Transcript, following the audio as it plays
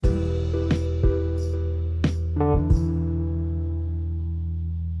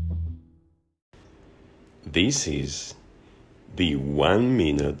This is the 1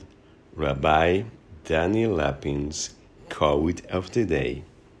 minute Rabbi Danny Lapin's quote of the day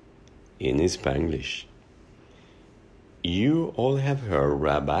in Spanglish. You all have heard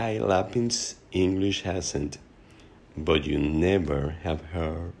Rabbi Lapin's English accent, but you never have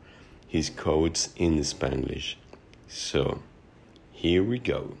heard his quotes in Spanglish. So, here we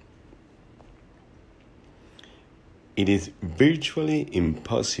go. It is virtually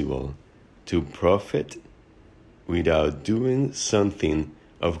impossible to profit without doing something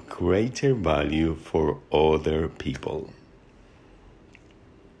of greater value for other people.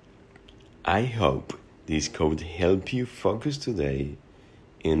 I hope this quote helps you focus today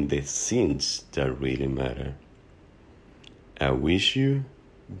in the things that really matter. I wish you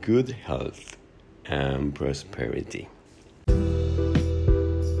good health and prosperity.